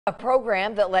A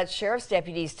program that lets sheriff's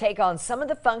deputies take on some of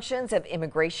the functions of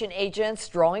immigration agents,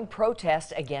 drawing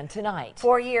protest again tonight.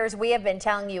 For years, we have been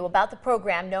telling you about the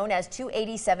program known as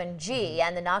 287G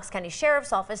and the Knox County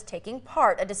Sheriff's Office taking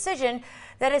part, a decision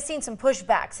that has seen some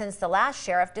pushback since the last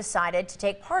sheriff decided to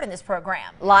take part in this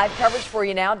program. Live coverage for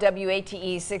you now.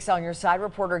 WATE 6 on your side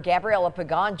reporter Gabriella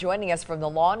Pagan joining us from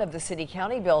the lawn of the City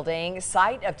County building,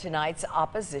 site of tonight's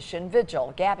opposition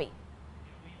vigil. Gabby.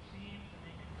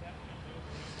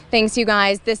 Thanks, you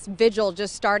guys. This vigil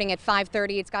just starting at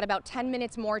 5:30. It's got about 10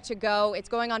 minutes more to go. It's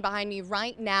going on behind me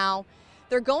right now.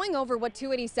 They're going over what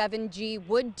 287G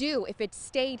would do if it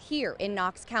stayed here in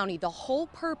Knox County. The whole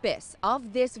purpose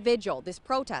of this vigil, this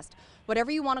protest, whatever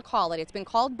you want to call it, it's been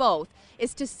called both,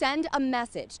 is to send a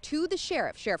message to the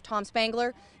sheriff, Sheriff Tom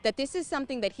Spangler, that this is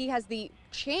something that he has the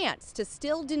chance to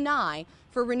still deny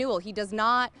for renewal. He does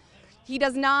not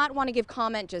want to give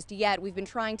comment just yet. We've been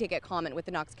trying to get comment with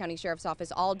the Knox County Sheriff's Office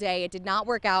all day. It did not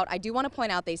work out. I do want to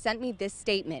point out they sent me this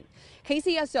statement.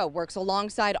 KCSO works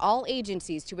alongside all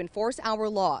agencies to enforce our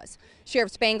laws.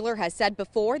 Sheriff Spangler has said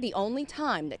before the only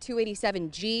time that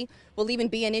 287G will even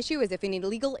be an issue is if an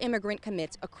illegal immigrant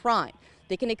commits a crime.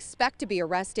 They can expect to be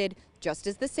arrested just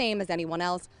as the same as anyone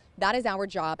else. That is our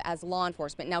job as law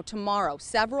enforcement. Now tomorrow,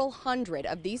 several hundred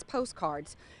of these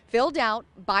postcards filled out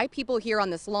by people here on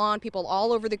this lawn, people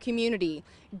all over the community,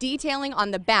 detailing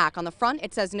on the back. On the front,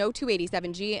 it says no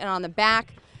 287G, and on the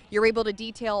back, you're able to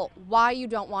detail why you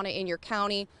don't want it in your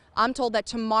county. I'm told that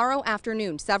tomorrow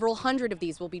afternoon, several hundred of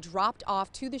these will be dropped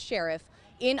off to the sheriff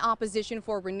in opposition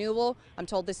for renewal. I'm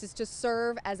told this is to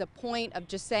serve as a point of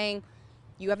just saying,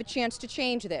 you have a chance to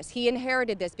change this. He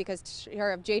inherited this because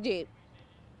Sheriff J.J.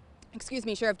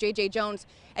 Jones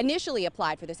initially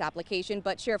applied for this application,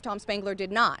 but Sheriff Tom Spangler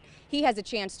did not. He has a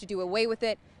chance to do away with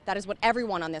it. That is what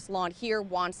everyone on this lawn here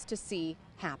wants to see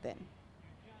happen.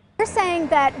 They're saying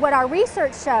that what our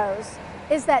research shows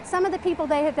is that some of the people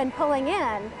they have been pulling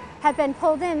in have been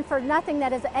pulled in for nothing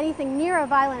that is anything near a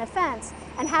violent offense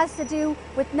and has to do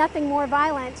with nothing more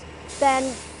violent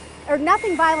than, or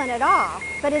nothing violent at all,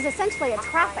 but is essentially a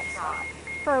traffic stop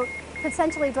for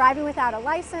potentially driving without a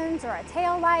license or a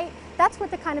tail light. That's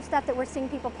what the kind of stuff that we're seeing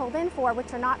people pulled in for,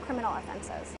 which are not criminal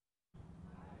offenses.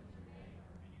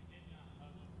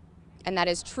 And that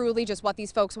is truly just what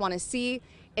these folks want to see,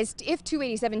 is if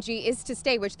 287G is to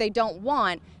stay, which they don't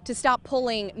want, to stop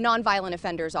pulling nonviolent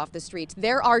offenders off the streets.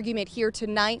 Their argument here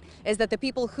tonight is that the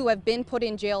people who have been put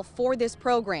in jail for this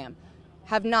program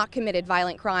have not committed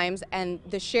violent crimes, and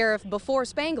the sheriff before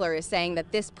Spangler is saying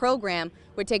that this program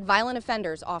would take violent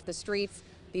offenders off the streets.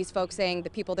 These folks saying the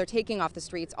people they're taking off the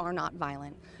streets are not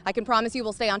violent. I can promise you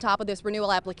we'll stay on top of this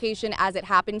renewal application as it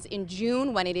happens in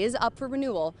June when it is up for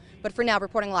renewal. But for now,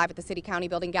 reporting live at the City County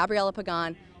building, Gabriella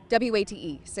Pagan,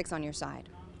 WATE 6 on your side.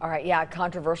 All right, yeah,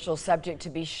 controversial subject to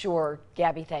be sure.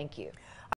 Gabby, thank you.